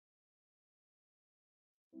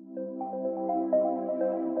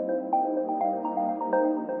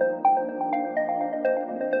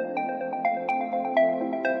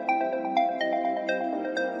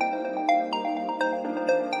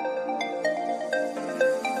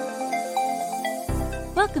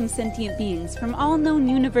Welcome, sentient beings from all known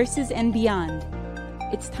universes and beyond.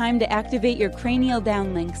 It's time to activate your cranial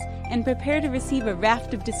downlinks and prepare to receive a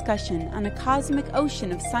raft of discussion on a cosmic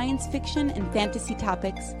ocean of science fiction and fantasy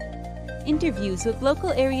topics, interviews with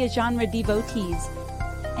local area genre devotees,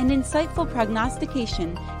 and insightful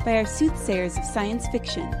prognostication by our soothsayers of science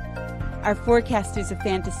fiction, our forecasters of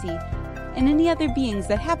fantasy, and any other beings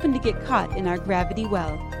that happen to get caught in our gravity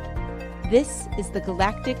well. This is the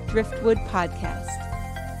Galactic Driftwood Podcast.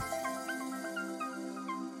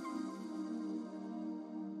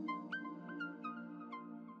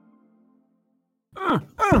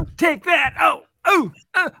 Take that!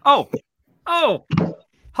 Hello,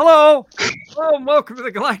 and welcome to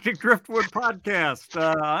the Galactic Driftwood Podcast.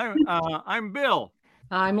 I'm Bill.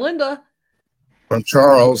 I'm Linda. I'm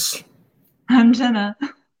Charles. I'm Jenna.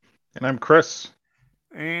 And I'm Chris.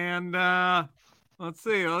 And let's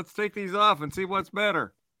see. Let's take these off and see what's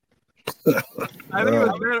better. I think it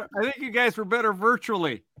was better. I think you guys were better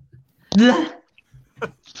virtually.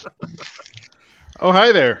 Oh,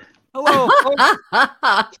 hi there. Hello,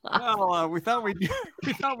 folks. Well, we thought we'd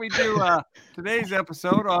do today's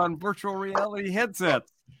episode on virtual reality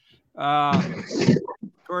headsets. Of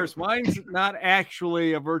course, mine's not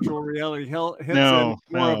actually a virtual reality headset. No,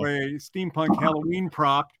 it's more of a steampunk Halloween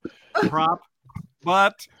prop.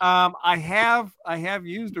 But I have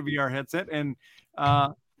used a VR headset, and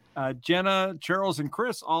Jenna, Charles, and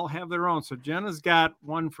Chris all have their own. So Jenna's got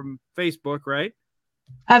one from Facebook, right?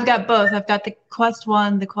 I've got both. I've got the Quest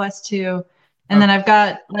 1, the Quest 2, and then I've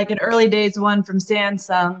got like an early days one from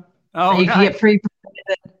Samsung. Oh, you can get free.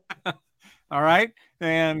 All right.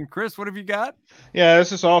 And Chris, what have you got? Yeah,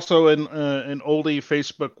 this is also an oldie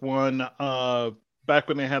Facebook one. Back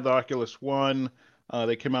when they had the Oculus One,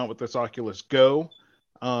 they came out with this Oculus Go,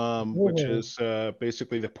 which is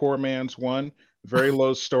basically the poor man's one. Very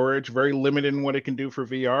low storage, very limited in what it can do for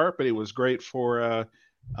VR, but it was great for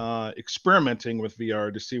experimenting with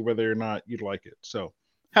VR to see whether or not you'd like it. So,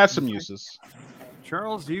 has some uses.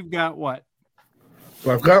 Charles, you've got what?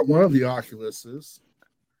 Well, I've got one of the Oculuses.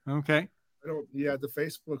 Okay. The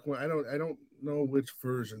Facebook one. I don't know which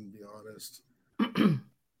version, to be honest.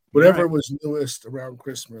 Whatever was newest around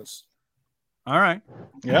Christmas. All right.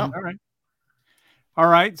 Yeah. All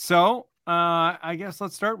right. So, I guess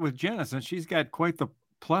let's start with Jenna, since she's got quite the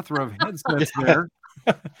plethora of headsets there.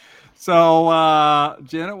 So,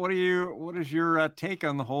 Jenna, what is your take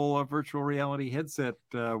on the whole virtual reality headset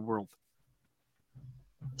world?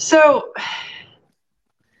 So,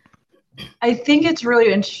 I think it's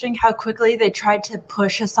really interesting how quickly they tried to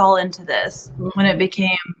push us all into this when it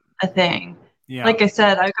became a thing. Yeah. Like I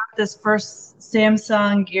said, I got this first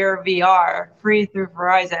Samsung Gear VR free through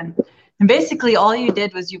Verizon. And basically all you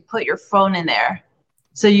did was you put your phone in there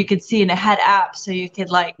so you could see, and it had apps so you could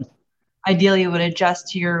ideally would adjust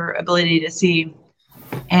to your ability to see.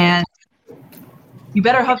 And you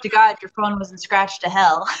better hope to God your phone wasn't scratched to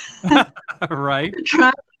hell. Right.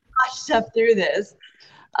 Trying to watch stuff through this.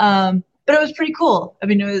 But it was pretty cool. I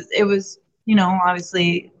mean, it was,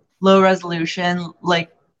 obviously low resolution,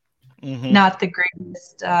 not the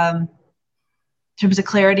greatest in terms of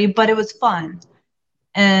clarity, but it was fun.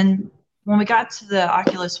 And when we got to the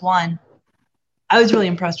Oculus One, I was really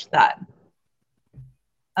impressed with that.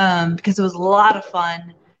 Because it was a lot of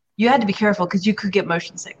fun. You had to be careful because you could get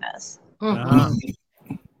motion sickness. A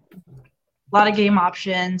lot of game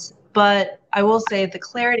options, but I will say the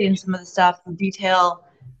clarity in some of the stuff, the detail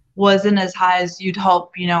wasn't as high as you'd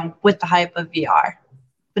hope, with the hype of VR,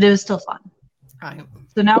 but it was still fun. Right.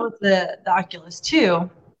 So now with the Oculus 2,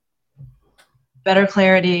 better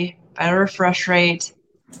clarity, better refresh rate,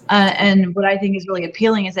 and what I think is really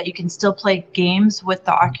appealing is that you can still play games with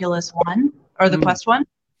the Oculus One or the Quest 1.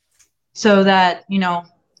 So that,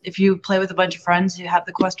 if you play with a bunch of friends who have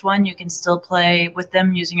the Quest 1, you can still play with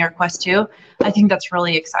them using your Quest 2. I think that's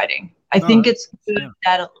really exciting. I think it's good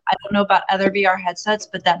that, I don't know about other VR headsets,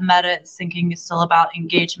 but that meta thinking is still about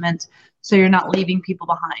engagement, so you're not leaving people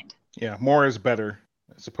behind. Yeah, more is better,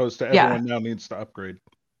 as opposed to everyone now needs to upgrade.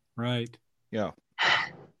 Right. Yeah.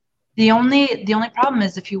 The only problem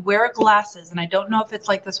is if you wear glasses, and I don't know if it's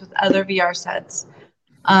like this with other VR sets,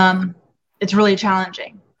 it's really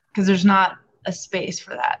challenging. Because there's not a space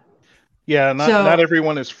for that. Yeah, not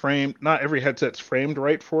everyone is framed. Not every headset's framed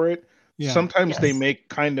right for it. Yeah. Sometimes they make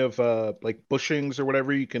kind of like bushings or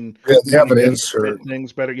whatever. You can they have an insert.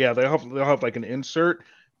 Things better. Yeah, they'll have like an insert,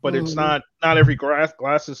 but it's not every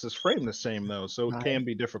glasses is framed the same though, so it can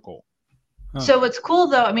be difficult. So what's cool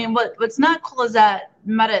though, I mean, what's not cool is that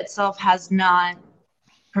Meta itself has not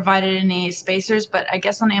provided any spacers, but I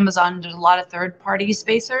guess on Amazon there's a lot of third-party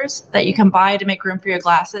spacers that you can buy to make room for your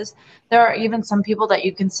glasses. There are even some people that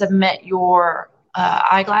you can submit your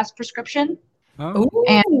eyeglass prescription,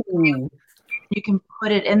 and you can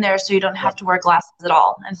put it in there so you don't have to wear glasses at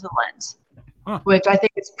all into the lens, which I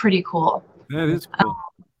think is pretty cool. That is cool.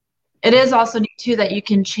 It is also neat too that you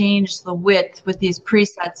can change the width with these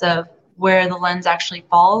presets of where the lens actually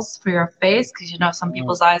falls for your face, because some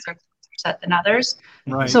people's eyes are set than others.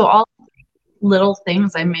 Right. So all little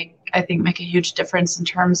things I think make a huge difference in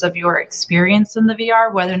terms of your experience in the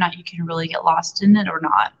VR, whether or not you can really get lost in it or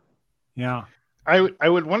not. Yeah. I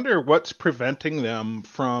would wonder what's preventing them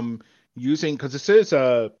from using, because this is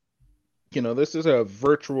a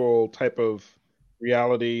virtual type of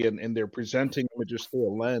reality, and they're presenting images through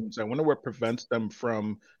a lens. I wonder what prevents them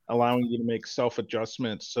from allowing you to make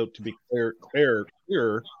self-adjustments. So to be clear,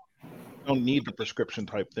 you don't need the prescription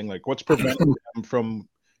type thing. Like, what's preventing them from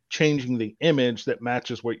changing the image that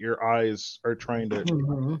matches what your eyes are trying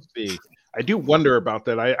to see? I do wonder about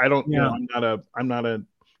that. I don't know. I'm not an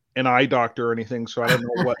eye doctor or anything, so I don't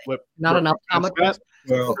know what not an optometrist.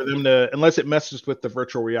 Well, for them to, unless it messes with the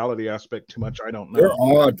virtual reality aspect too much, I don't know. They're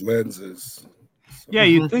odd lenses. Yeah,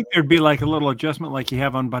 you'd think there'd be like a little adjustment like you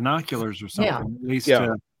have on binoculars or something, at least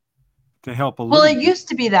to help a little. Well, it used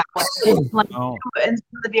to be that way. Like in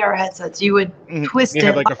the VR headsets, you would twist it. You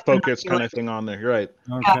had like a focus kind of thing on there. You're right.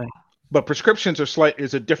 Okay. But prescriptions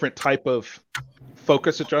is a different type of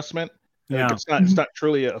focus adjustment. Yeah. Like it's not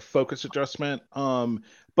truly a focus adjustment.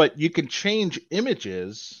 But you can change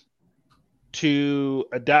images to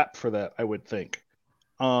adapt for that, I would think.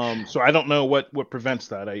 So I don't know what prevents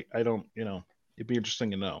that. I don't, it'd be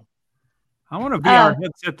interesting to know. I want a VR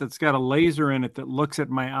headset that's got a laser in it that looks at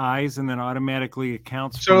my eyes and then automatically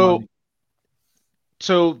accounts for my...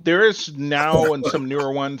 So there is now and some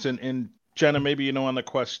newer ones, and Jenna, maybe on the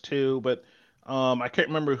Quest 2, but I can't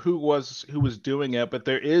remember who was doing it, but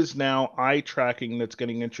there is now eye tracking that's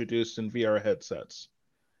getting introduced in VR headsets.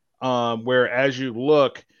 Where as you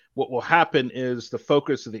look, what will happen is the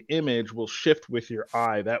focus of the image will shift with your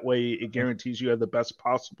eye. That way it guarantees you have the best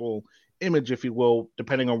possible image, if you will,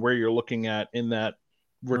 depending on where you're looking at in that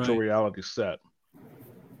virtual reality set.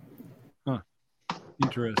 Huh.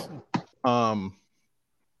 Interesting. The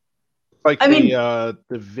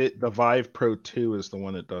Vive Pro 2 is the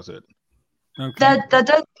one that does it. Okay. That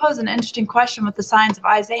does pose an interesting question with the science of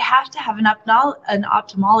eyes. They have to have an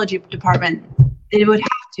ophthalmology department. They would have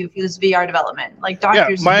to for this VR development. Like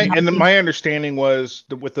doctors. My understanding was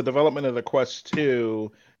with the development of the Quest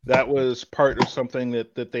 2, that was part of something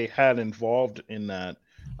that they had involved in that.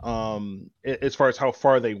 As far as how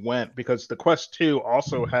far they went, because the Quest 2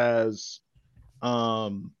 also has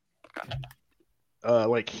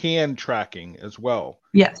like hand tracking as well.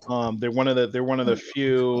 Yes. They're one of the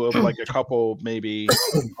few of like a couple maybe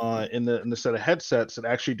in the set of headsets that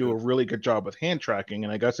actually do a really good job with hand tracking.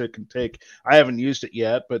 And I guess it can take, I haven't used it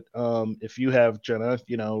yet, but if you have, Jenna,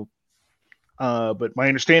 but my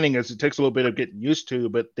understanding is it takes a little bit of getting used to,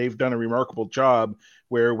 but they've done a remarkable job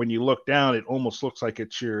where when you look down, it almost looks like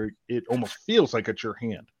it almost feels like it's your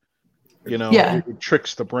hand. It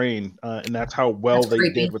tricks the brain, and that's how well they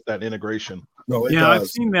did with that integration. No, it does. I've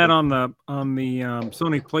seen that on the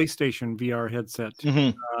Sony PlayStation VR headset.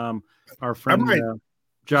 Mm-hmm. Our friend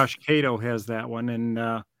Josh Cato has that one, and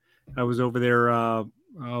I was over there about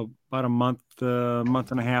a month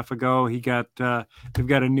and a half ago. They've got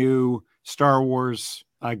a new Star Wars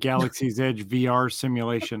Galaxy's Edge VR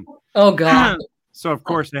simulation. Oh God! So of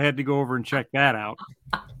course I had to go over and check that out.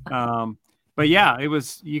 But yeah,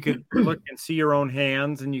 you could look and see your own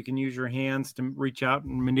hands, and you can use your hands to reach out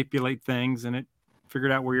and manipulate things, and it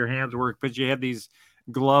figured out where your hands work. But you had these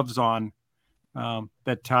gloves on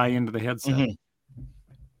that tie into the headset.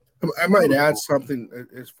 Mm-hmm. I might add something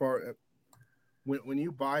as far as when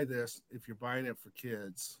you buy this, if you're buying it for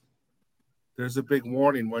kids, there's a big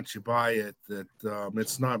warning once you buy it that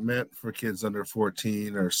it's not meant for kids under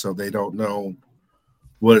 14, or so they don't know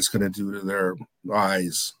what it's going to do to their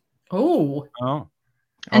eyes. Oh,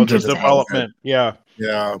 the development. Yeah.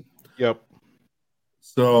 Yep.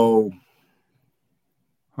 So,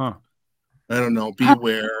 I don't know.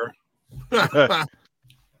 Beware.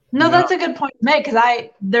 No, that's a good point to make, because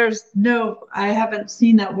I haven't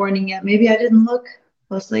seen that warning yet. Maybe I didn't look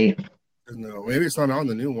closely. No, maybe it's not on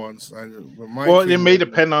the new ones. It may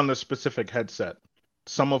depend on the specific headset.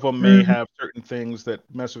 Some of them may have certain things that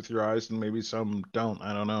mess with your eyes, and maybe some don't.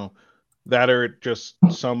 I don't know. That or just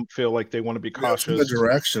some feel like they want to be cautious. The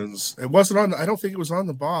directions. It wasn't on. I don't think it was on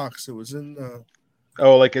the box. It was in.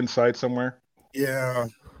 Like inside somewhere. Yeah.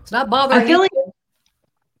 It's not bothering. I feel like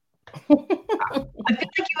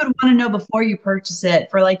want to know before you purchase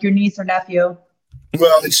it for like your niece or nephew.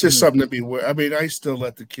 Well, it's just something to be aware. I mean, I still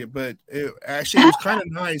let the kid, but actually, it was kind of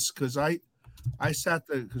nice because I sat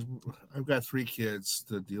there because I've got 3 kids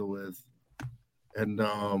to deal with, and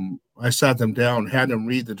I sat them down, had them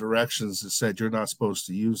read the directions that said you're not supposed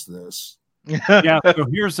to use this. Yeah. So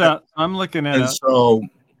here's I'm looking at And so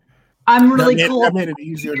I'm really cool. That made it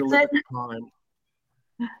easier to look at the time.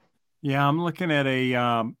 Yeah, I'm looking at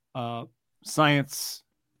a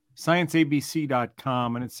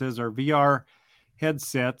scienceabc.com, and it says our VR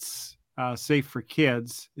headsets safe for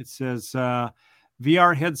kids. It says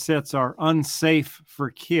VR headsets are unsafe for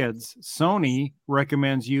kids. Sony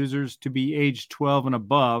recommends users to be age 12 and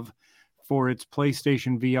above for its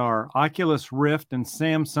PlayStation VR. Oculus Rift and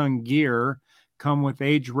Samsung Gear come with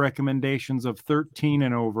age recommendations of 13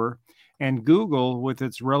 and over. And Google, with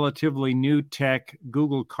its relatively new tech,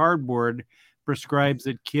 Google Cardboard, prescribes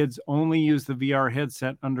that kids only use the VR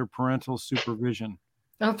headset under parental supervision.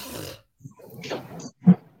 Oh.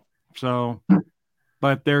 So,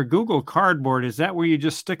 but their Google Cardboard, is that where you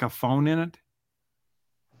just stick a phone in it?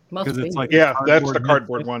 Must be. It's like that's the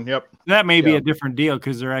cardboard one. Yep. That may be a different deal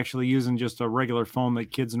because they're actually using just a regular phone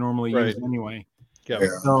that kids normally use anyway. Yep. Yeah.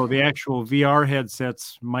 So the actual VR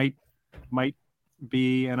headsets might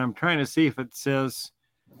be, and I'm trying to see if it says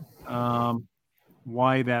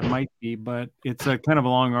why that might be, but it's a kind of a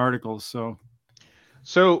long article. So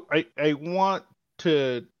I want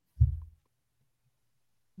to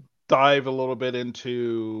dive a little bit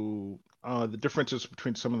into the differences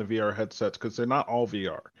between some of the VR headsets because they're not all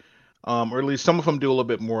VR, or at least some of them do a little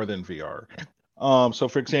bit more than VR. So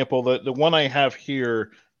for example, the one I have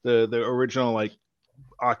here, the original like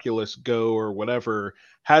Oculus Go or whatever,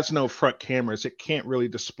 has no front cameras. It can't really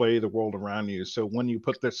display the world around you. So when you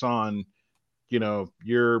put this on, you know,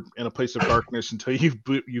 you're in a place of darkness until you've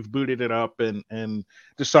booted it up and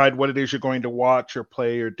decide what it is you're going to watch or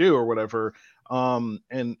play or do or whatever. And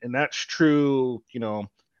that's true, you know,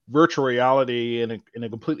 virtual reality in a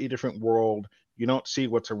completely different world. You don't see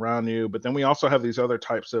what's around you. But then we also have these other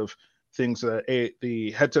types of things that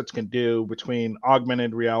the headsets can do between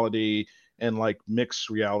augmented reality and like mixed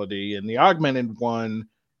reality. And the augmented one,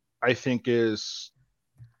 I think, is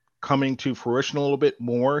coming to fruition a little bit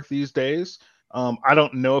more these days. I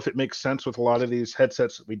don't know if it makes sense with a lot of these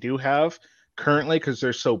headsets that we do have currently because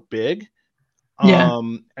they're so big.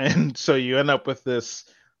 And so you end up with this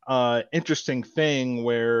interesting thing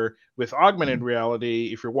where with augmented reality,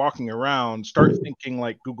 if you're walking around, start thinking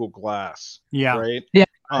like Google Glass. yeah, Right. Yeah.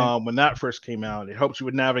 When that first came out, it helps you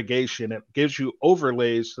with navigation. It gives you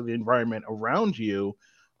overlays to the environment around you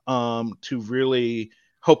to really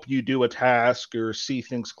help you do a task or see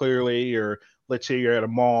things clearly. Or let's say you're at a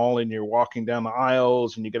mall and you're walking down the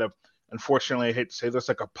aisles and you get unfortunately, I hate to say this,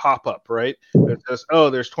 like a pop-up, right? It says, oh,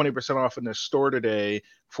 there's 20% off in this store today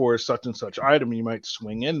for such and such item. You might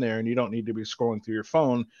swing in there and you don't need to be scrolling through your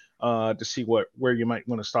phone to see where you might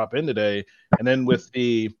want to stop in today. And then with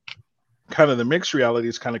the kind of the mixed reality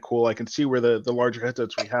is kind of cool. I can see where the larger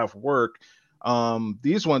headsets we have work.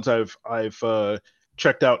 These ones I've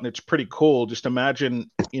checked out and it's pretty cool. Just imagine,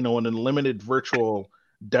 you know, an unlimited virtual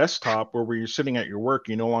desktop where you're sitting at your work,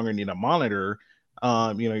 you no longer need a monitor.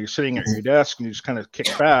 You know, you're sitting at your desk and you just kind of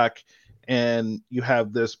kick back and you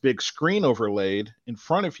have this big screen overlaid in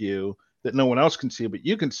front of you that no one else can see, but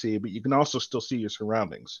you can also still see your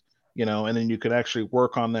surroundings, you know, and then you could actually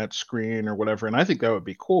work on that screen or whatever. And I think that would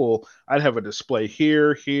be cool. I'd have a display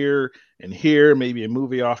here, and here, maybe a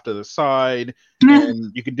movie off to the side,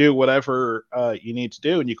 and you can do whatever you need to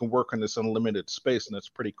do, and you can work on this unlimited space, and that's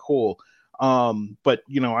pretty cool. But,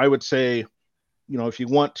 you know, I would say, you know, if you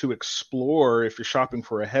want to explore, if you're shopping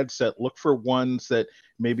for a headset, look for ones that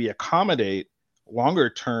maybe accommodate longer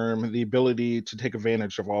term the ability to take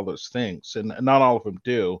advantage of all those things. And not all of them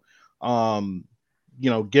do. You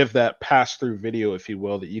know, give that pass-through video, if you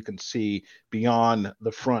will, that you can see beyond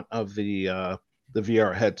the front of the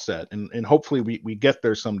VR headset. And hopefully we get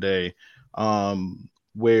there someday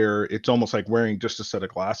where it's almost like wearing just a set of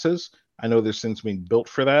glasses. I know there's things being built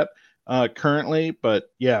for that currently,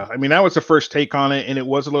 but yeah, I mean, that was the first take on it, and it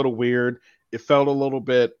was a little weird. It felt a little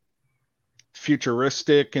bit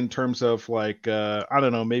futuristic in terms of like, I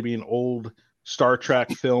don't know, maybe an old Star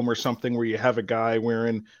Trek film or something where you have a guy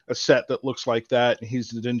wearing a set that looks like that, and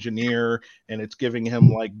he's an engineer, and it's giving him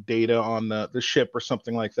like data on the ship or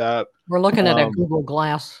something like that. We're looking at a Google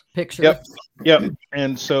Glass picture. Yep.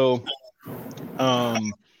 And so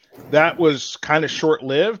that was kind of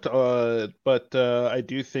short-lived, but I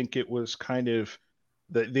do think it was kind of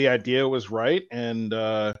the idea was right, and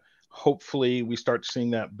hopefully we start seeing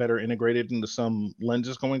that better integrated into some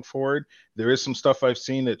lenses going forward. There is some stuff I've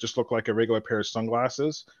seen that just look like a regular pair of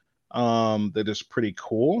sunglasses that is pretty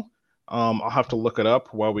cool. I'll have to look it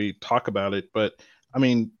up while we talk about it. But I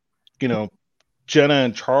mean, you know, Jenna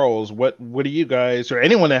and Charles, what do you guys, or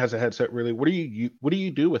anyone that has a headset really, what do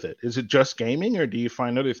you do with it? Is it just gaming, or do you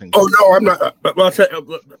find other things? Oh no, I'm not. Well, I'll tell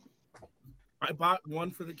you, I bought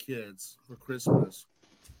one for the kids for Christmas,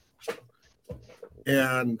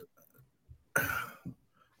 and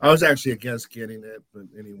I was actually against getting it, but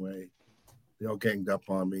anyway, they all ganged up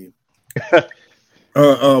on me.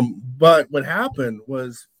 But what happened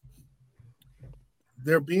was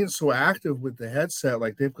they're being so active with the headset,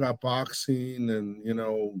 like they've got boxing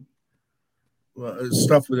and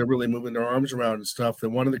stuff where they're really moving their arms around and stuff.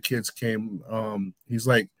 And one of the kids came, he's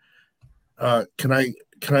like, "Can I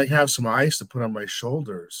have some ice to put on my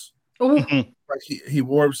shoulders?" Like he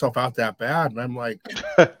wore himself out that bad, and I'm like,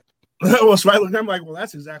 well, so I'm like, well,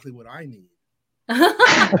 that's exactly what I need.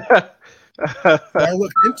 I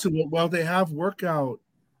looked into it. Well, they have workout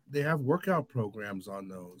programs on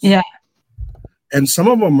those. Yeah. And some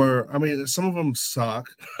of them some of them suck.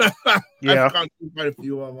 Yeah. I've gone through quite a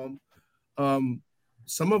few of them.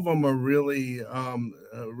 Some of them are really,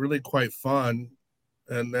 really quite fun.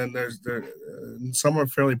 And then some are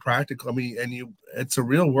fairly practical. I mean, it's a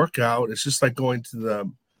real workout. It's just like going to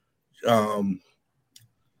the,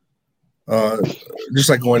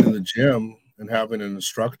 gym and having an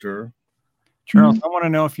instructor. Charles, I want to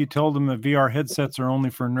know if you told them that VR headsets are only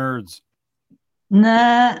for nerds.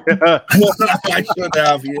 Nah. I should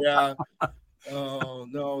have, yeah. Oh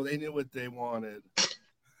no, they knew what they wanted.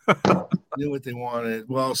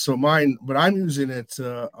 Well, so mine, but I'm using it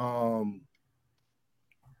to,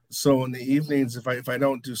 so in the evenings, if I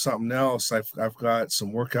don't do something else, I've got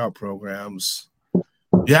some workout programs.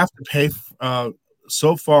 You have to pay.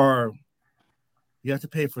 So far, you have to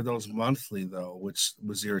pay for those monthly though, which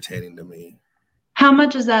was irritating to me. How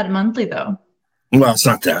much is that monthly though? Well, it's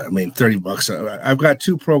not that. I mean, $30. I've got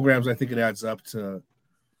 2 programs. I think it adds up to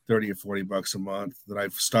 $30 or $40 a month that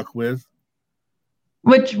I've stuck with.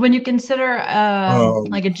 Which, when you consider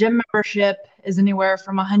like a gym membership, is anywhere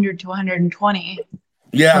from $100 to $120.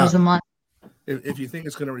 Yeah, a month. If you think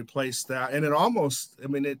it's going to replace that, and it almost, I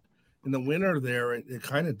mean, it in the winter there, it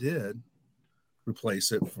kind of did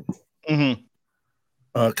replace it.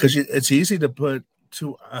 Because it's easy to put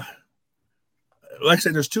 2. Like I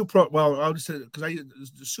said, there's 2 well, I'll just say, because I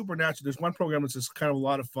use Supernatural. There's one program that's just kind of a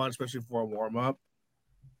lot of fun, especially for a warm up,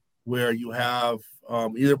 where you have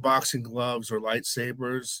either boxing gloves or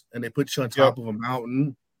lightsabers, and they put you on top of a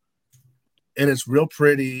mountain, and it's real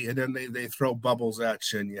pretty. And then they throw bubbles at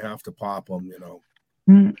you, and you have to pop them,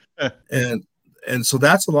 and so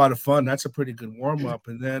that's a lot of fun. That's a pretty good warm up.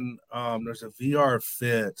 And then there's a VR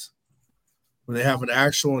fit where they have an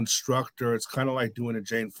actual instructor. It's kind of like doing a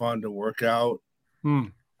Jane Fonda workout.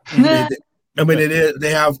 It is.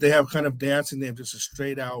 They have kind of dancing. They have just a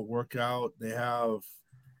straight out workout. They have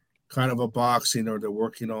kind of a boxing, or they're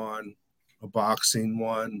working on a boxing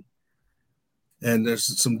one. And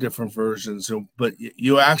there's some different versions. But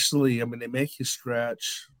you actually, I mean, they make you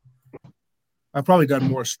stretch. I've probably done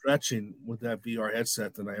more stretching with that VR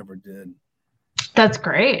headset than I ever did. That's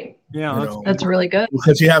great. Yeah, that's really good.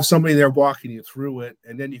 Because you have somebody there walking you through it,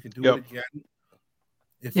 and then you can do it again.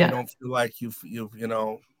 If you don't feel like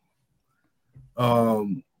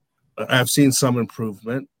I've seen some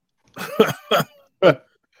improvement,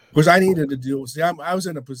 because I needed to deal with. See, I was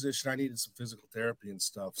in a position I needed some physical therapy and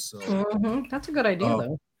stuff. So that's a good idea,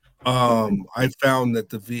 though. I found that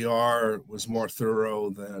the VR was more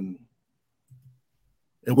thorough than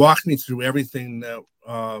it. Walked me through everything that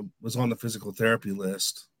was on the physical therapy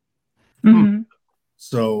list.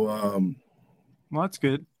 So, well, that's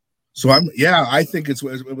good. So I think it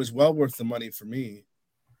was well worth the money for me.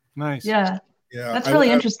 Nice. Yeah. That's really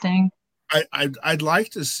interesting. I'd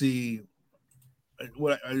like to see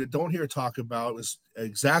what I don't hear talk about is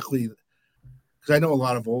exactly, because I know a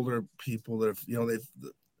lot of older people that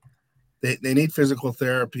they need physical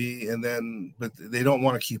therapy, but they don't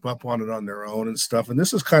want to keep up on it on their own and stuff. And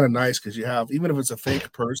this is kind of nice because you have, even if it's a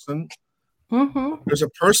fake person, there's a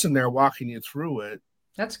person there walking you through it.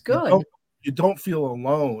 That's good. You don't feel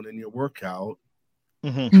alone in your workout.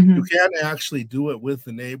 You can actually do it with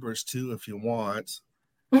the neighbors too if you want.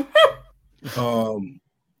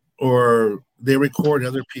 Or they record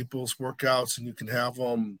other people's workouts and you can have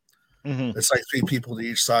them. It's like 3 people to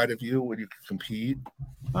each side of you when you can compete.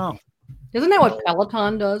 Oh, isn't that what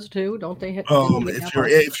Peloton does too? Don't they?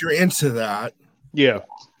 If you're into that, yeah.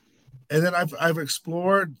 And then I've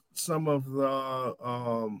explored some of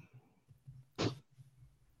the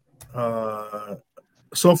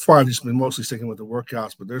So far I've just been mostly sticking with the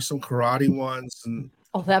workouts, but there's some karate ones, and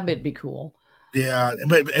that would be cool. yeah,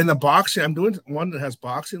 but in the boxing, I'm doing one that has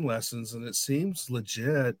boxing lessons, and it seems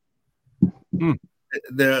legit.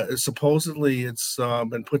 Supposedly it's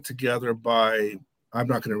been put together by, I'm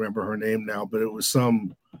not going to remember her name now, but it was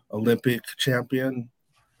some Olympic champion.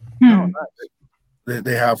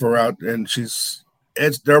 They have her out, and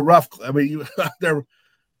they're rough. I mean, they're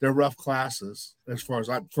rough classes as far as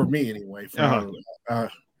for me anyway, for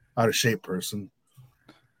out of shape person.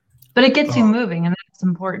 But it gets you moving, and that's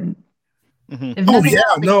important. Oh yeah,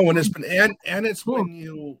 no, and it's been and it's when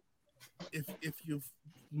you if you've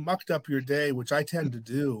mucked up your day, which I tend to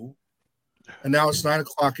do, and now it's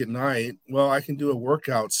 9:00 at night. Well, I can do a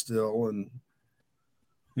workout still, and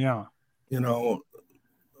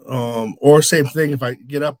or same thing if I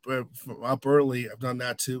get up early. I've done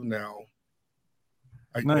that too now.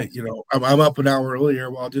 Nice. I'm up an hour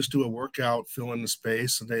earlier. Well, I'll just do a workout, fill in the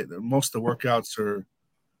space, and most of the workouts are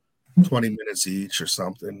 20 minutes each or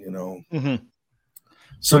something.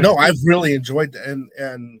 So no, I've really enjoyed that,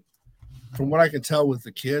 and from what I can tell with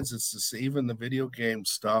the kids, it's just, even the video game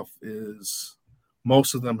stuff is,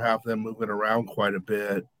 most of them have them moving around quite a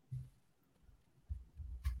bit.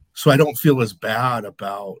 So I don't feel as bad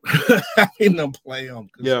about having them play them,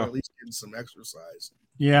 because they're at least getting some exercise.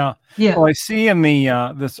 Yeah. Well, I see in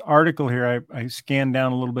the this article here, I scanned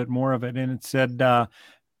down a little bit more of it, and it said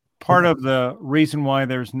part of the reason why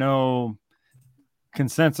there's no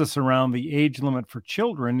consensus around the age limit for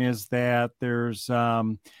children is that there's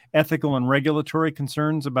ethical and regulatory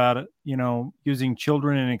concerns about it, using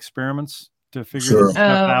children in experiments to figure this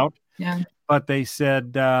stuff out. Yeah. But they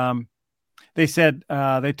said they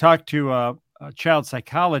talked to a child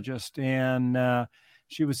psychologist, and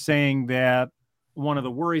she was saying that one of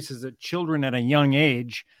the worries is that children at a young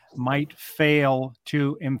age might fail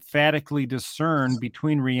to emphatically discern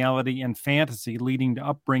between reality and fantasy, leading to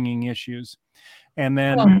upbringing issues. And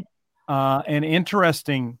then an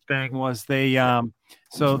interesting thing was they,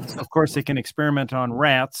 so of course they can experiment on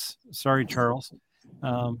rats. Sorry, Charles.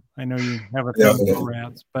 I know you have a thing for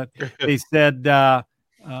rats, but they said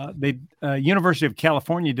University of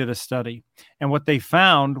California did a study, and what they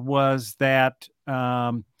found was that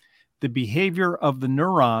the behavior of the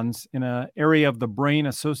neurons in an area of the brain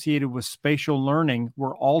associated with spatial learning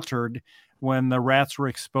were altered when the rats were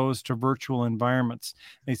exposed to virtual environments.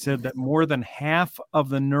 They said that more than half of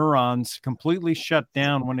the neurons completely shut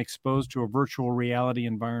down when exposed to a virtual reality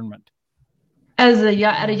environment. At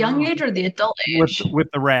a young age or the adult age? With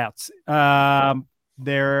the rats. Let's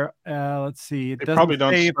see. They probably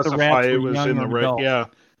don't specify it was in the red. Yeah.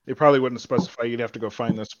 They probably wouldn't specify. You'd have to go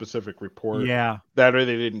find the specific report. Yeah. That, or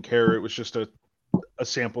they didn't care. It was just a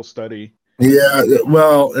sample study. Yeah.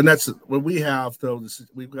 Well, and that's what we have, though.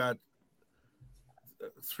 We've got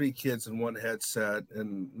 3 kids in one headset,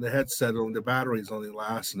 and the headset, the batteries only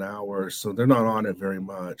last an hour, so they're not on it very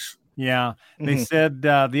much. Yeah. They said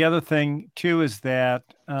the other thing, too, is that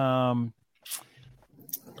the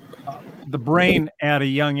brain at a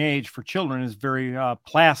young age for children is very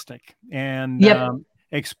plastic, and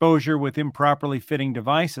exposure with improperly fitting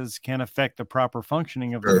devices can affect the proper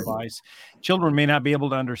functioning of the device. Children may not be able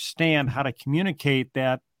to understand how to communicate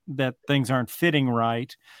that things aren't fitting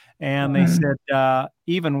right. And they said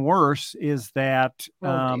even worse is that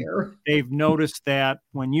they've noticed that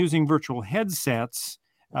when using virtual headsets,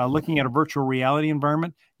 looking at a virtual reality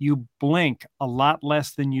environment, you blink a lot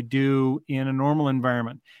less than you do in a normal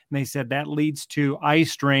environment. And they said that leads to eye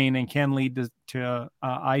strain and can lead to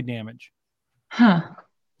eye damage. Huh.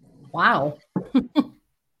 Wow.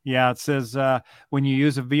 Yeah, it says when you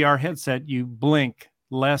use a VR headset, you blink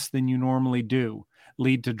less than you normally do.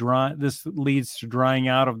 This leads to drying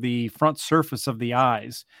out of the front surface of the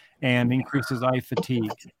eyes and increases eye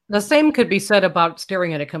fatigue. The same could be said about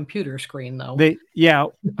staring at a computer screen, though. But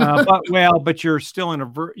you're still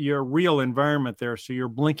in your real environment there, so you're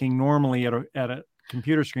blinking normally at a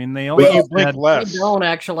computer screen. They also you blink less. You don't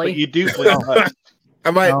actually. But you do blink less. I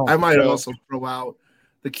might also throw out,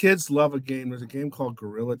 the kids love a game. There's a game called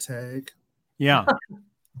Gorilla Tag. Yeah.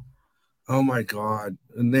 Oh my God.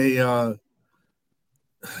 And they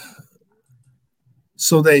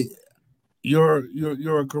you're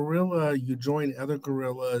a gorilla, you join other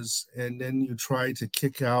gorillas, and then you try to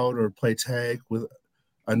kick out or play tag with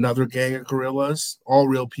another gang of gorillas, all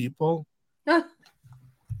real people. And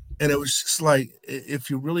it was just like,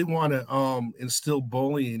 if you really want to instill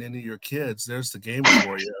bullying into your kids, there's the game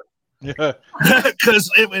for you. Yeah,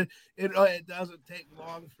 because it doesn't take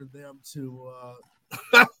long for them to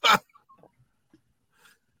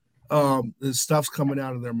the stuff's coming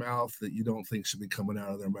out of their mouth that you don't think should be coming out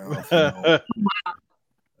of their mouth. You know?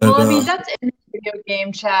 Well, I mean, that's in video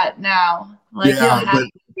game chat now. Like, you don't have to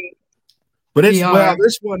be but it's VR. well,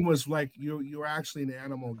 this one was like you're actually an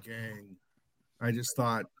animal gang. I just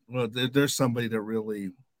thought, well, there's somebody that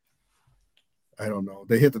really, I don't know,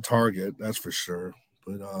 they hit the target, that's for sure.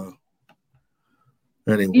 But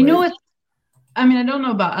anyway, You know what? I mean, I don't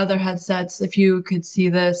know about other headsets if you could see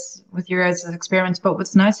this with your guys' experiments, but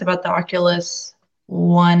what's nice about the Oculus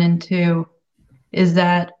 1 and 2 is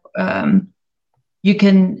that you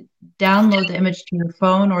can download the image to your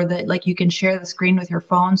phone, or that like you can share the screen with your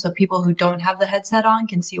phone, so people who don't have the headset on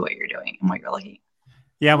can see what you're doing and what you're looking.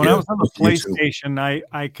 Yeah, when I was on the me too. PlayStation,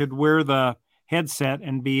 I could wear the headset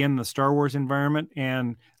and be in the Star Wars environment,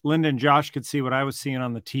 and Linda and Josh could see what I was seeing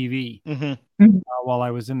on the TV while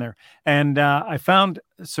I was in there. And I found,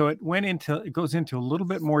 so it goes into a little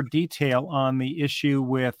bit more detail on the issue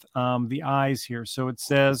with the eyes here. So it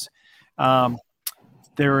says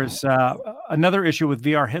there is another issue with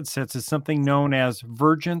VR headsets is something known as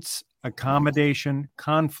vergence accommodation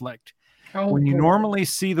conflict. When you normally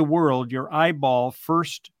see the world, your eye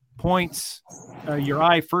first points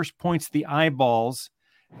the eyeballs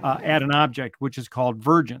at an object, which is called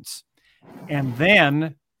vergence. And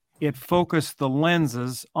then it focused the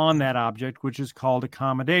lenses on that object, which is called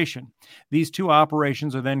accommodation. These two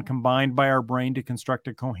operations are then combined by our brain to construct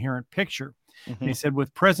a coherent picture. They said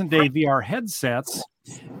with present-day VR headsets,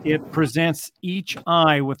 it presents each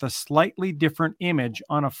eye with a slightly different image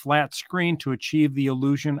on a flat screen to achieve the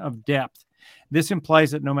illusion of depth. This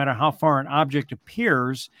implies that no matter how far an object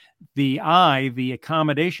appears, the eye, the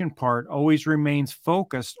accommodation part, always remains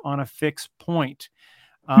focused on a fixed point.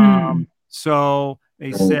 So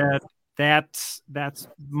they said that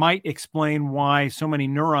might explain why so many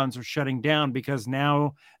neurons are shutting down, because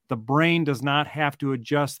now the brain does not have to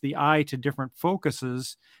adjust the eye to different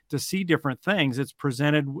focuses to see different things. It's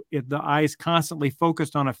presented, the eye's constantly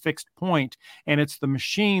focused on a fixed point, and it's the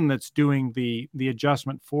machine that's doing the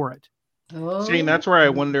adjustment for it. See, and that's where I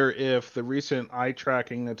wonder if the recent eye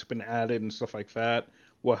tracking that's been added and stuff like that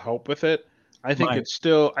will help with it. I think it's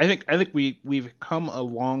still, I think we've come a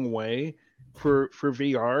long way for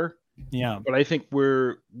VR. Yeah. But I think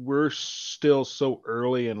we're still so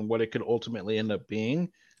early in what it could ultimately end up being,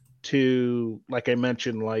 to, like I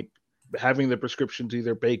mentioned, like having the prescriptions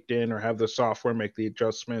either baked in or have the software make the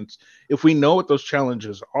adjustments. If we know what those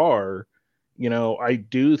challenges are, I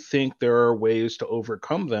do think there are ways to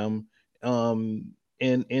overcome them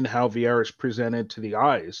in how VR is presented to the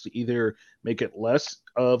eyes, to either make it less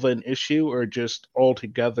of an issue or just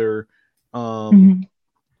altogether a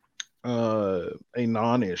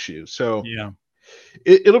non-issue. So yeah,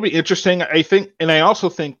 it'll be interesting, I think. And I also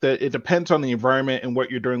think that it depends on the environment and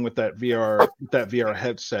what you're doing with that VR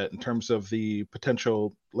headset in terms of the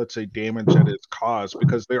potential, let's say, damage that it's caused,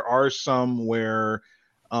 because there are some where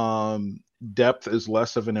depth is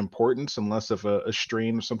less of an importance and less of a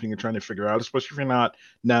strain of something you're trying to figure out, especially if you're not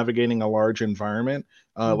navigating a large environment.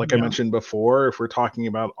 Like I mentioned before, if we're talking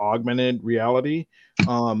about augmented reality,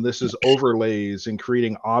 this is overlays and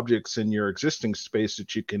creating objects in your existing space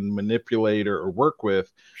that you can manipulate or work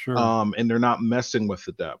with. Sure. And they're not messing with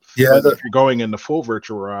the depth. Yeah, but if you're going into full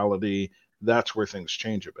virtual reality, that's where things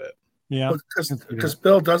change a bit. Yeah, because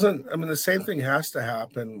Bill doesn't. I mean, the same thing has to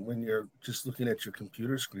happen when you're just looking at your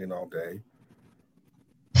computer screen all day.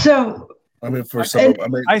 So, I mean, for some,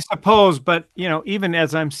 I suppose, but even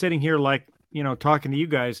as I'm sitting here, like talking to you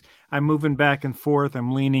guys, I'm moving back and forth.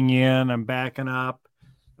 I'm leaning in. I'm backing up,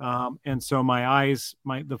 and so my eyes,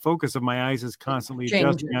 the focus of my eyes is constantly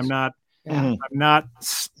adjusting. I'm not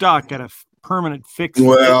stuck at a permanent fix.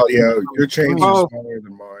 Well, yeah, your change is smaller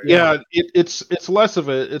than mine. Yeah, it's less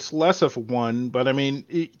of one, but I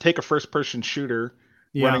mean, take a first person shooter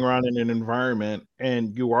running around in an environment,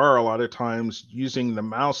 and you are a lot of times using the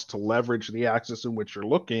mouse to leverage the axis in which you're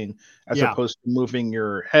looking, as opposed to moving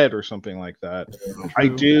your head or something like that. I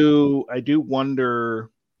do wonder.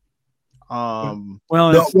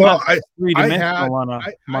 It's not three-dimensional on a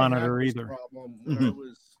monitor either.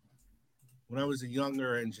 Problem when I was a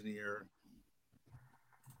younger engineer.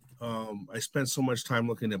 I spent so much time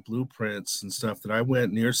looking at blueprints and stuff that I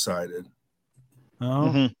went nearsighted.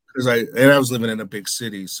 Oh, because I was living in a big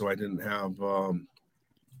city, so I didn't have.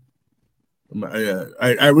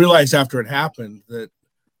 I realized after it happened that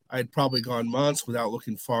I'd probably gone months without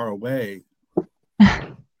looking far away,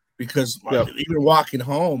 because even walking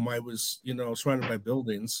home, I was surrounded by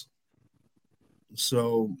buildings.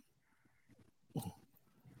 So,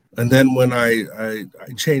 and then when I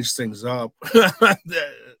changed things up,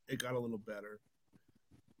 it got a little better.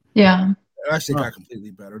 Yeah. actually got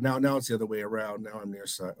completely better. Now it's the other way around. Now I'm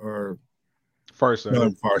nearsighted or Farsighted. no,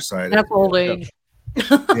 I'm farsighted. That's old age.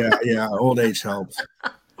 Yeah. Old age helps.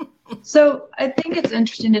 So I think it's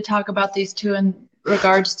interesting to talk about these two in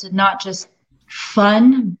regards to not just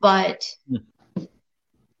fun, but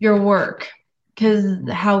your work. Because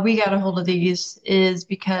how we got a hold of these is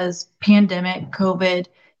because pandemic, COVID,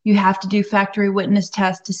 you have to do factory witness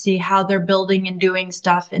tests to see how they're building and doing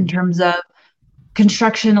stuff in terms of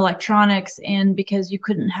construction, electronics, and because you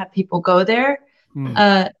couldn't have people go there,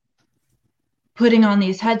 putting on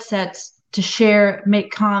these headsets to share, make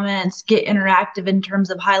comments, get interactive in terms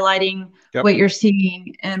of highlighting what you're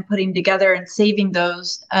seeing and putting together and saving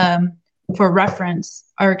those for reference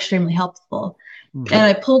are extremely helpful. And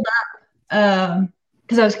I pulled up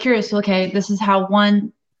because I was curious, okay, this is how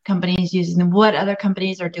one company is using them, what other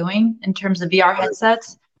companies are doing in terms of VR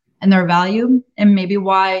headsets and their value, and maybe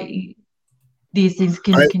why these things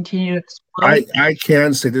can continue to explode. I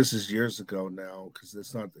can say this is years ago now because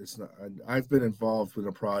it's not. I've been involved with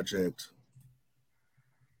a project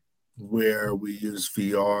where we use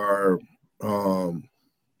VR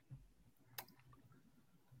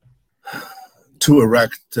to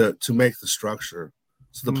make the structure.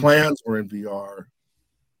 So the plans were in VR,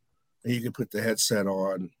 and you could put the headset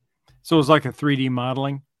on. So it was like a 3D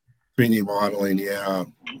modeling? 3D modeling, yeah.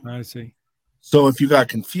 I see. So if you got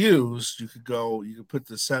confused, you could put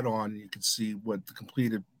the set on and you could see what the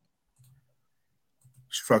completed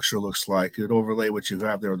structure looks like. It'd overlay what you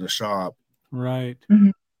have there in the shop. Right. Mm-hmm.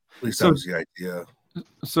 At least that was the idea.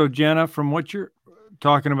 So Jenna, from what you're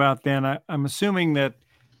talking about then, I'm assuming that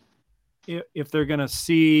if they're going to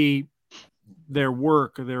see their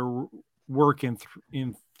work in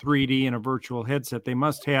 3D in a virtual headset, they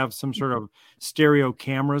must have some sort of stereo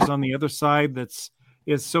cameras on the other side.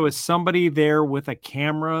 Is somebody there with a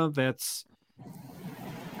camera that's?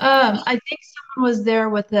 I think someone was there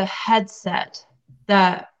with a headset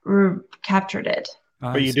that captured it.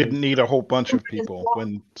 But you didn't need a whole bunch of people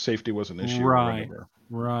when safety was an issue. Right.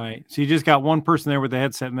 Right. So you just got one person there with a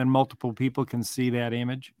headset, and then multiple people can see that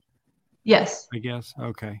image. Yes. I guess.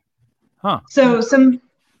 Okay. Huh. So some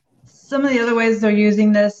of the other ways they're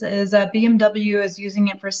using this is BMW is using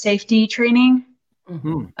it for safety training.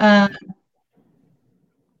 Mm-hmm.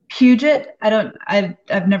 Puget, don't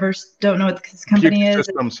know what this company Puget is.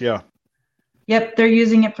 Systems, yeah. Yep, they're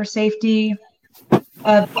using it for safety.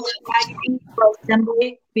 For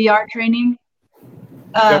assembly, VR training.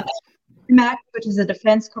 MAC, which is a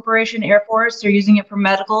defense corporation, Air Force, they're using it for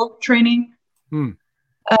medical training.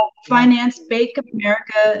 Finance, Bank of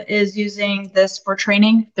America is using this for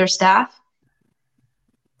training their staff,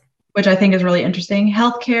 which I think is really interesting.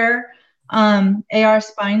 Healthcare, AR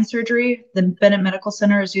spine surgery, the Bennett Medical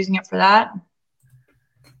Center is using it for that.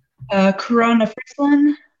 Corona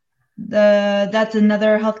Friesland, that's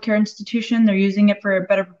another healthcare institution. They're using it for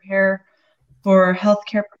better prepare for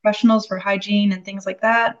healthcare professionals for hygiene and things like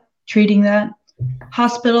that, treating that.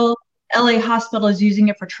 Hospital, LA Hospital is using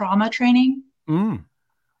it for trauma training. Training.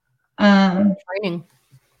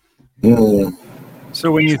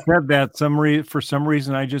 So when you said that, for some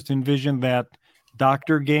reason, I just envisioned that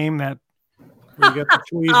doctor game that where you got the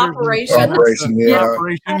tweezers. Operation,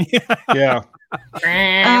 yeah.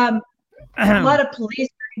 A lot of police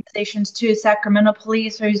organizations too. Sacramento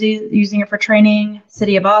Police are using it for training.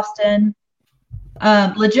 City of Austin.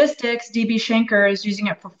 Logistics, DB Schenker is using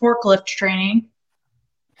it for forklift training.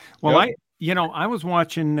 Well, I was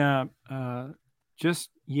watching just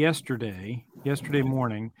yesterday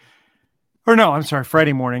morning, or no, I'm sorry,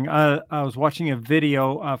 Friday morning. I was watching a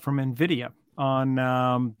video from NVIDIA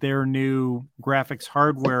on their new graphics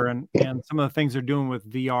hardware and some of the things they're doing with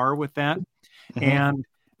VR with that. And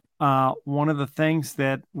one of the things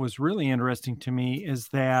that was really interesting to me is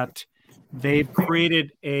that they've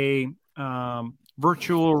created a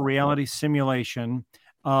virtual reality simulation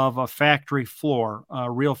of a factory floor,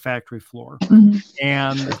 a real factory floor.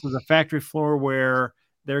 And this is a factory floor where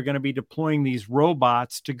they're going to be deploying these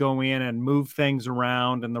robots to go in and move things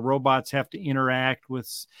around, and the robots have to interact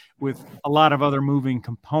with a lot of other moving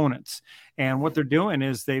components. And what they're doing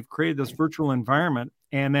is they've created this virtual environment,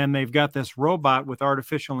 and then they've got this robot with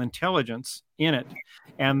artificial intelligence in it,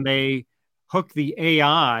 and they hook the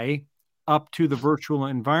AI up to the virtual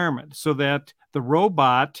environment so that the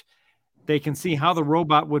robot, they can see how the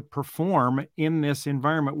robot would perform in this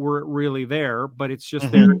environment were it really there, but it's just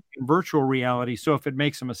there in virtual reality. So if it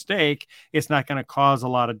makes a mistake, it's not going to cause a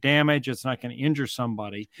lot of damage. It's not going to injure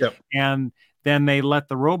somebody. And then they let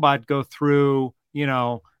the robot go through,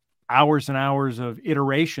 hours and hours of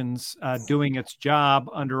iterations, doing its job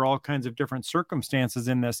under all kinds of different circumstances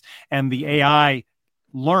in this. And the AI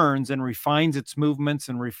learns and refines its movements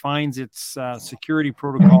and refines its security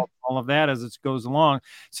protocol, all of that as it goes along,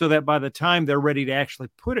 so that by the time they're ready to actually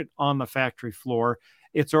put it on the factory floor,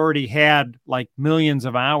 it's already had like millions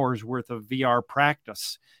of hours worth of VR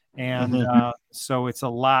practice. And so it's a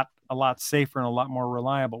lot safer and a lot more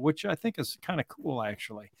reliable, which I think is kind of cool,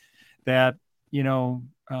 actually, that, you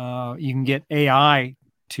can get AI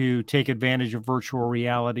to take advantage of virtual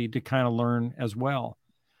reality to kind of learn as well.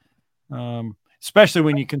 Especially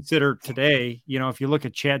when you consider today, if you look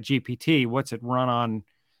at Chat GPT, what's it run on,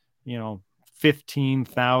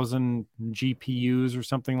 15,000 GPUs or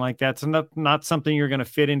something like that. It's not something you're going to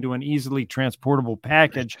fit into an easily transportable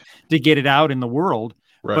package to get it out in the world.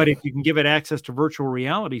 Right. But if you can give it access to virtual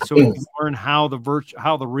reality, so it can learn how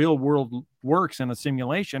the real world works in a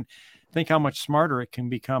simulation, think how much smarter it can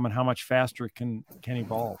become and how much faster it can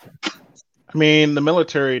evolve. I mean, the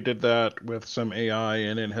military did that with some AI,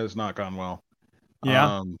 and it has not gone well.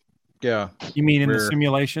 Yeah. Yeah. You mean in the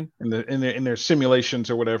simulation? In their simulations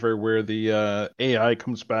or whatever, where the AI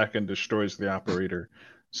comes back and destroys the operator.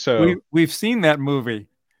 So we've seen that movie.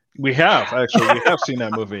 We have seen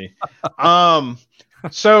that movie.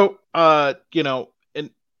 So and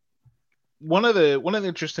one of the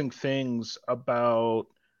interesting things about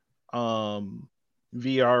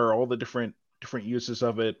VR, all the different uses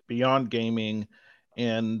of it beyond gaming,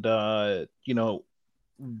 and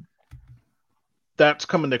that's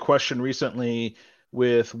come into question recently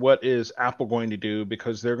with what is Apple going to do,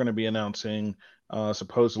 because they're going to be announcing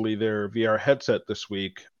supposedly their VR headset this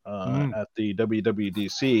week at the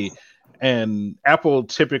WWDC. And Apple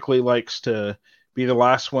typically likes to be the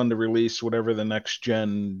last one to release whatever the next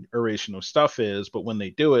gen iteration of stuff is. But when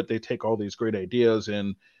they do it, they take all these great ideas,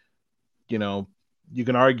 and, you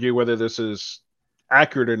can argue whether this is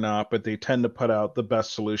accurate or not, but they tend to put out the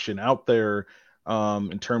best solution out there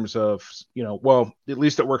in terms of, at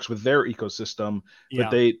least it works with their ecosystem,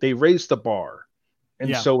 but they raise the bar.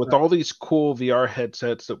 And so with all these cool VR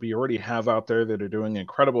headsets that we already have out there that are doing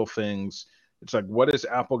incredible things, it's like, what is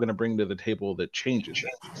Apple going to bring to the table that changes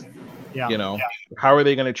it? How are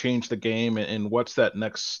they going to change the game, and what's that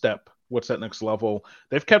next step? What's that next level?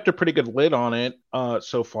 They've kept a pretty good lid on it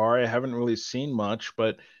so far. I haven't really seen much,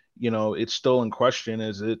 but it's still in question.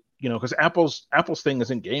 Is it, because Apple's thing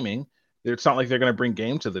isn't gaming. It's not like they're going to bring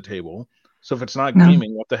game to the table. So if it's not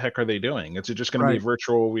gaming, what the heck are they doing? Is it just going to be a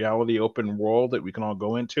virtual reality open world that we can all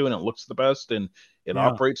go into and it looks the best and it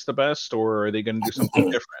operates the best, or are they going to do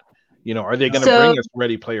something different? Are they going to bring us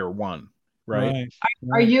Ready Player One? Right.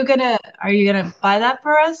 Are you gonna buy that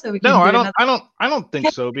for us? So we can I don't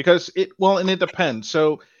think so, because it depends.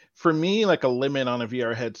 So for me, like, a limit on a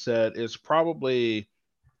VR headset is probably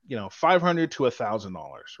 $500 to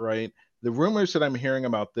 $1,000, right? The rumors that I'm hearing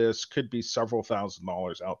about this could be several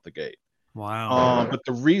 $1,000s out the gate. Wow. But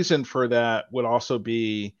the reason for that would also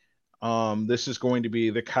be this is going to be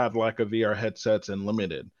the Cadillac of VR headsets and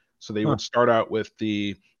limited. So they would start out with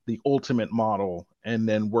the ultimate model and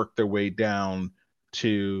then work their way down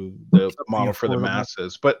to the model for the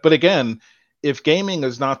masses. But again, if gaming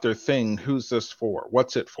is not their thing, who's this for?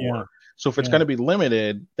 What's it for? Yeah. So if it's going to be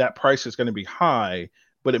limited, that price is going to be high,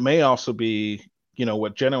 but it may also be,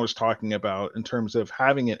 what Jenna was talking about in terms of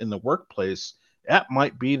having it in the workplace. That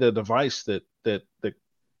might be the device that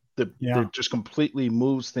just completely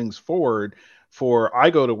moves things forward. For,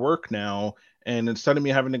 I go to work now, and instead of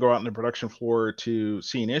me having to go out on the production floor to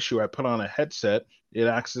see an issue, I put on a headset. It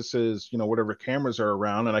accesses, whatever cameras are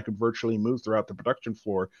around, and I could virtually move throughout the production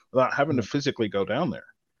floor without having to physically go down there.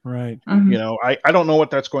 Right. I don't know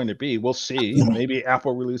what that's going to be. We'll see. Maybe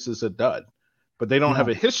Apple releases a dud, but they don't have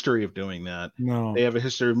a history of doing that. No. They have a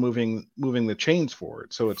history of moving the chains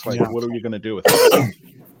forward. So it's like, what are you going to do with it?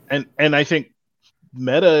 And I think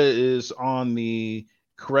Meta is on the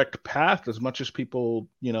correct path, as much as people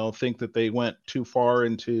think that they went too far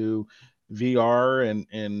into VR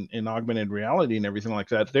and augmented reality and everything like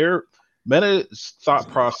that. Their Meta's thought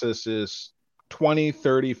process is 20,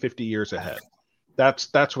 30, 50 years ahead.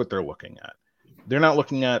 That's what they're looking at. They're not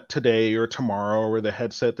looking at today or tomorrow or the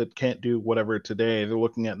headset that can't do whatever today. They're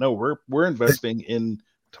looking at, no, we're investing in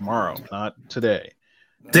tomorrow, not today.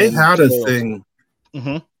 They had a thing.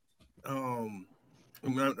 I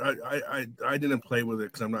didn't play with it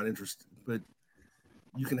because I'm not interested, but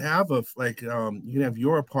you can have you can have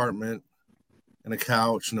your apartment and a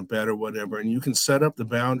couch and a bed or whatever, and you can set up the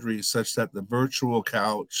boundaries such that the virtual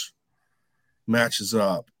couch matches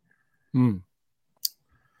up.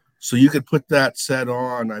 So you could put that set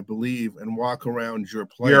on, I believe, and walk around your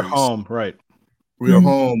place. Your home, right. Your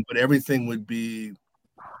home, but everything would be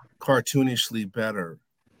cartoonishly better.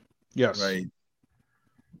 Yes. Right.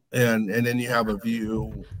 and then you have a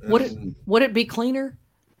view. Would it be cleaner?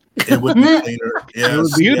 It would be cleaner.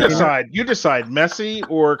 Yes. You decide. You decide. Messy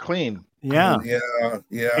or clean. Yeah.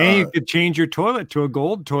 Yeah. And you could change your toilet to a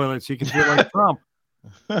gold toilet so you can feel like Trump.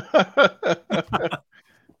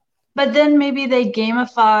 But then maybe they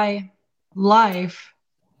gamify life.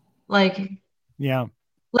 Yeah.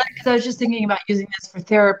 Because I was just thinking about using this for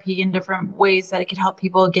therapy in different ways that it could help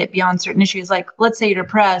people get beyond certain issues. Like, let's say you're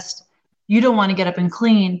depressed, you don't want to get up and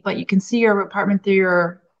clean, but you can see your apartment through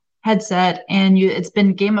your headset, and it's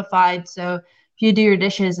been gamified. So if you do your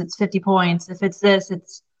dishes, it's 50 points. If it's this,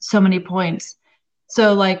 it's so many points.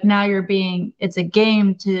 So like now it's a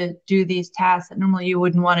game to do these tasks that normally you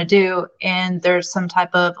wouldn't want to do, and there's some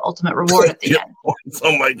type of ultimate reward at the end.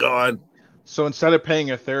 Oh my God. So instead of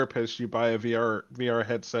paying a therapist, you buy a VR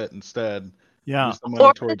headset instead. Yeah. Use the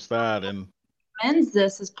money towards that, and ends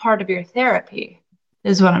this as part of your therapy,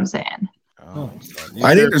 is what I'm saying.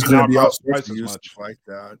 I think there's going to be all sorts of uses like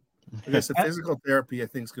that. I guess the physical therapy, I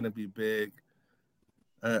think, is going to be big.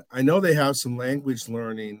 I know they have some language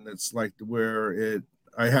learning that's like where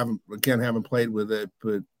I haven't played with it,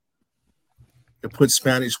 but it puts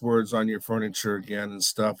Spanish words on your furniture again and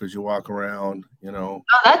stuff as you walk around, Oh,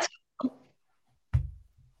 that's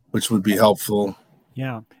which would be helpful.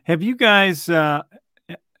 Yeah. Have you guys, have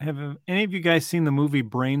any of you guys seen the movie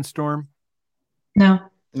Brainstorm? No.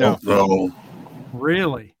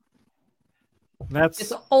 Really?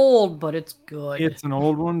 It's old, but it's good. It's an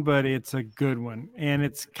old one, but it's a good one, and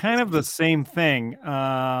it's kind of the same thing.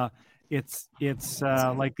 It's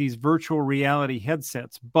like these virtual reality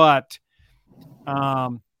headsets, but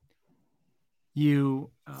you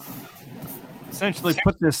essentially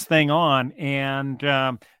put this thing on,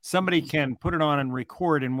 and somebody can put it on and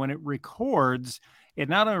record. And when it records, it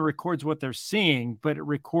not only records what they're seeing, but it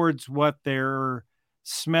records what they're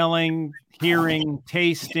smelling, hearing,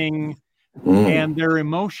 tasting, and their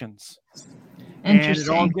emotions. And it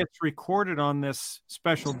all gets recorded on this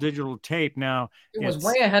special digital tape. Now, it was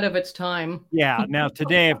way ahead of its time. Yeah. Now,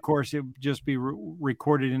 today, of course, it would just be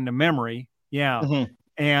recorded into memory. Yeah. Mm-hmm.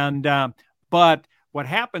 And, but what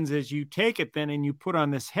happens is you take it then and you put on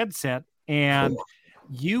this headset, and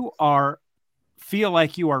you feel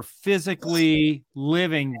like you are physically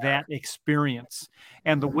living that experience.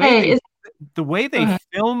 And the way they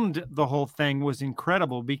filmed the whole thing was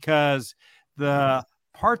incredible, because the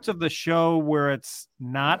parts of the show where it's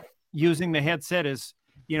not using the headset is,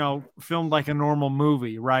 filmed like a normal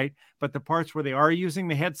movie, right? But the parts where they are using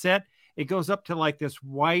the headset, it goes up to like this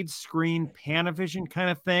widescreen Panavision kind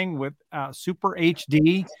of thing with super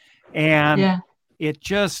HD. And it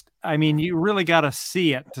just, you really got to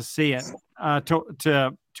see it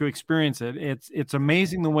to experience it. It's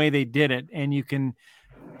amazing the way they did it. And you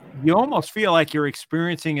almost feel like you're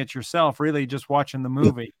experiencing it yourself, really just watching the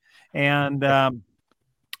movie. And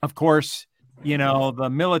of course, the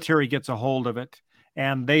military gets a hold of it,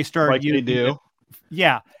 and they start using it.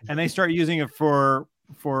 Yeah. And they start using it for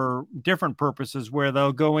different purposes, where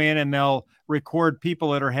they'll go in and they'll record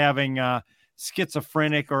people that are having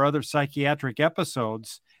schizophrenic or other psychiatric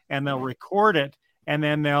episodes, and they'll record it, and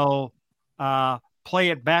then they'll play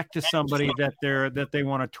it back to somebody that they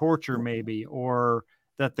want to torture, maybe, or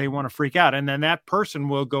that they want to freak out. And then that person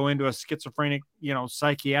will go into a schizophrenic,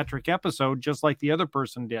 psychiatric episode, just like the other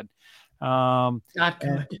person did. Not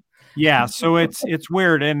good. Yeah. So it's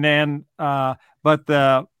weird. And then, but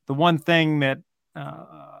the one thing that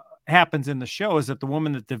happens in the show is that the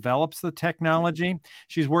woman that develops the technology,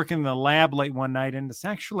 she's working in the lab late one night, and it's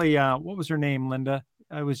actually, what was her name, Linda?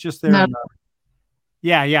 I was just there. No.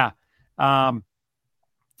 Yeah.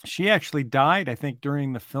 She actually died, I think,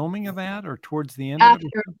 during the filming of that, or towards the end.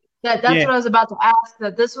 After that's what I was about to ask.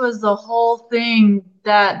 That this was the whole thing,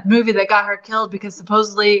 that movie that got her killed, because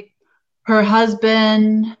supposedly her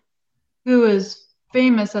husband, who was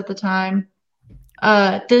famous at the time,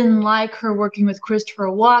 didn't like her working with Christopher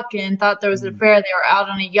Walken, thought there was an affair. They were out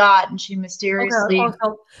on a yacht, and she mysteriously. Okay.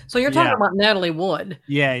 So you're talking about Natalie Wood.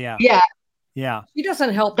 Yeah. She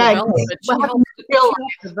doesn't help develop it. She helped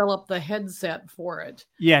develop the headset for it.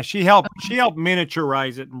 Yeah, she helped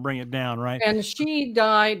miniaturize it and bring it down, right? And she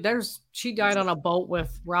died. She died on a boat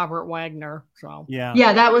with Robert Wagner. So yeah,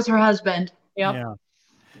 that was her husband. Yep. Yeah.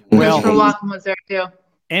 Well, Christopher Walken was there too.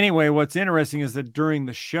 Anyway, what's interesting is that during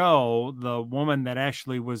the show, the woman that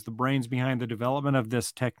actually was the brains behind the development of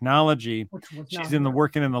this technology, she's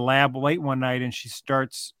working in the lab late one night, and she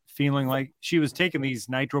starts feeling like she was taking these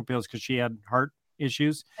nitro pills because she had heart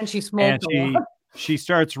issues. And she smoked a lot. She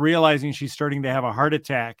starts realizing she's starting to have a heart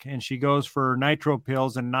attack, and she goes for nitro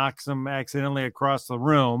pills and knocks them accidentally across the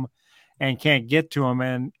room. and can't get to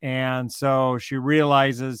him. And so she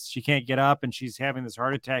realizes she can't get up and she's having this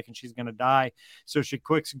heart attack and she's going to die. So she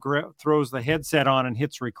throws the headset on and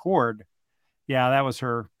hits record. Yeah, that was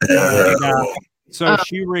her. So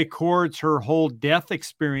she records her whole death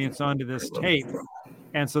experience onto this tape.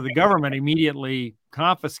 And so the government immediately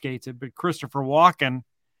confiscates it. But Christopher Walken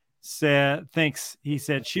he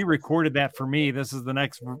said, she recorded that for me. This is the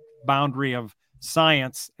next boundary of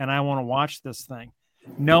science. And I want to watch this thing,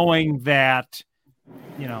 knowing that,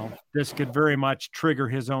 this could very much trigger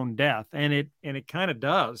his own death. And it kind of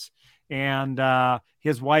does. And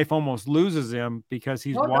his wife almost loses him because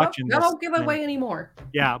he's watching this. Don't give it away anymore.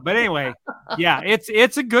 Yeah, but anyway,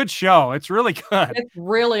 it's a good show. It's really good. It's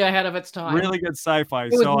really ahead of its time. Really good sci-fi.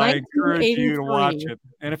 So I encourage you to watch it.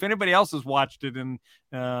 And if anybody else has watched it and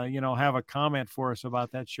have a comment for us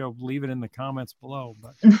about that show, leave it in the comments below.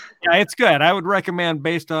 But yeah, it's good. I would recommend,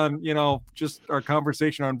 based on just our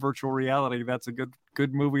conversation on virtual reality, that's a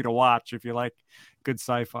good movie to watch if you like good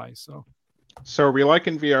sci-fi. So are we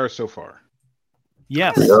liking VR so far?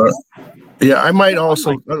 Yes. Yeah, I might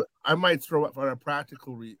throw up on a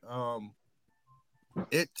practical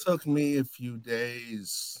it took me a few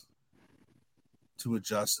days to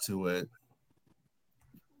adjust to it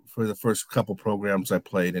for the first couple programs I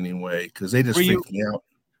played anyway, because they just freaked me out.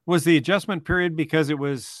 Was the adjustment period because it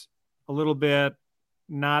was a little bit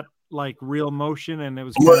not like real motion, and it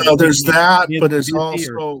was there's that, but it's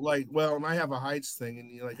also and I have a heights thing,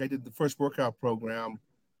 and I did the first workout program.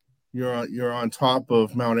 You're on top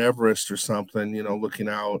of Mount Everest or something, looking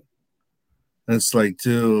out, and it's like,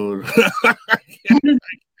 dude,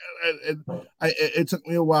 it took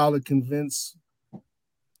me a while to convince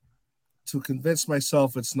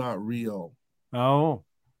myself it's not real. Oh,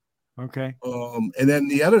 okay. And then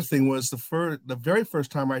the other thing was the very first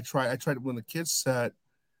time I tried it when the kids sat.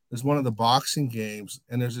 There's one of the boxing games,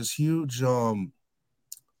 and there's this huge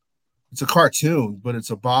it's a cartoon, but it's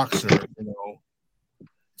a boxer, It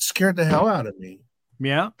scared the hell out of me.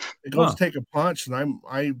 Yeah. It goes to take a punch, and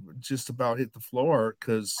I just about hit the floor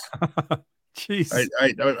because jeez.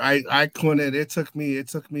 I couldn't. It took me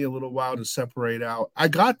a little while to separate out. I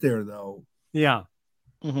got there though. Yeah.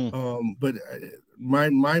 Mm-hmm. But my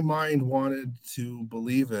mind wanted to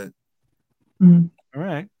believe it. All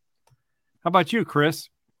right. How about you, Chris?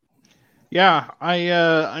 Yeah,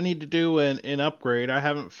 I need to do an upgrade. I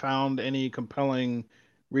haven't found any compelling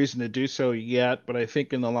reason to do so yet, but I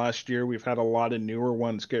think in the last year we've had a lot of newer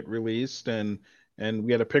ones get released, and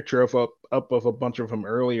we had a picture of a bunch of them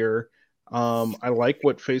earlier. I like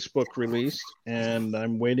what Facebook released, and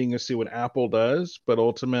I'm waiting to see what Apple does, but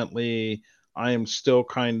ultimately I am still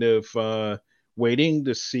kind of waiting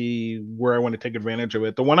to see where I want to take advantage of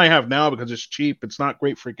it. The one I have now, because it's cheap, it's not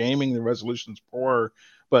great for gaming, the resolution's poor,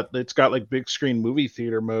 but it's got like big screen movie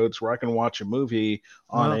theater modes where I can watch a movie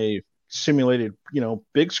on a simulated,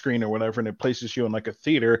 big screen or whatever, and it places you in like a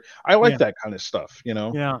theater. I like that kind of stuff,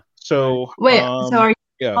 Yeah. so So are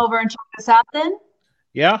you over and check this out then?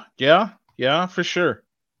 Yeah, for sure.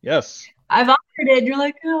 Yes. I've offered it, and you're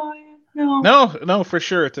like, no. No, for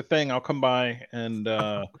sure. It's a thing. I'll come by and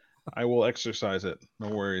I will exercise it. No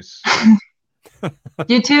worries.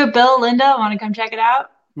 You too, Bill, Linda, want to come check it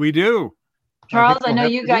out? We do. Charles, I know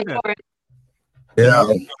you guys are. Yeah.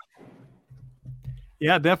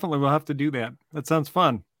 Yeah, definitely. We'll have to do that. That sounds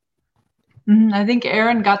fun. I think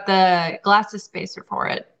Aaron got the glasses spacer for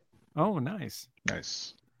it. Oh, nice.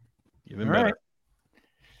 Even better.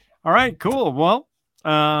 All right, cool. Well,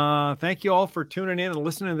 thank you all for tuning in and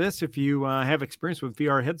listening to this. If you have experience with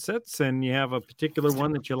VR headsets and you have a particular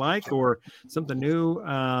one that you like or something new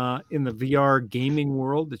in the VR gaming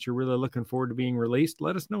world that you're really looking forward to being released,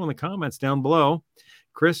 let us know in the comments down below.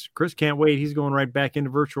 Chris can't wait. He's going right back into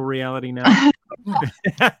virtual reality now.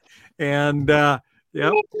 And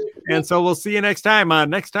yep. And so we'll see you next time.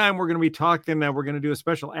 Next time we're going to be talking. We're going to do a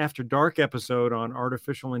special After Dark episode on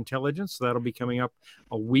artificial intelligence. So that'll be coming up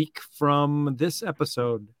a week from this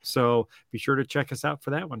episode. So be sure to check us out for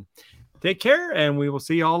that one. Take care, and we will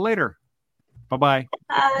see you all later. Bye-bye.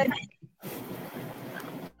 Bye.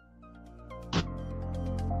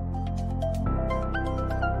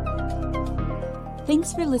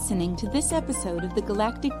 Thanks for listening to this episode of the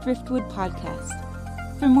Galactic Driftwood Podcast.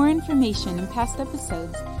 For more information and past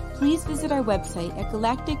episodes, please visit our website at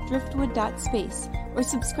galacticdriftwood.space or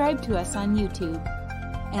subscribe to us on YouTube.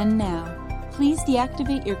 And now, please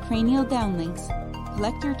deactivate your cranial downlinks,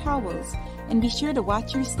 collect your towels, and be sure to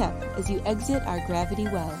watch your step as you exit our gravity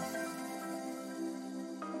well.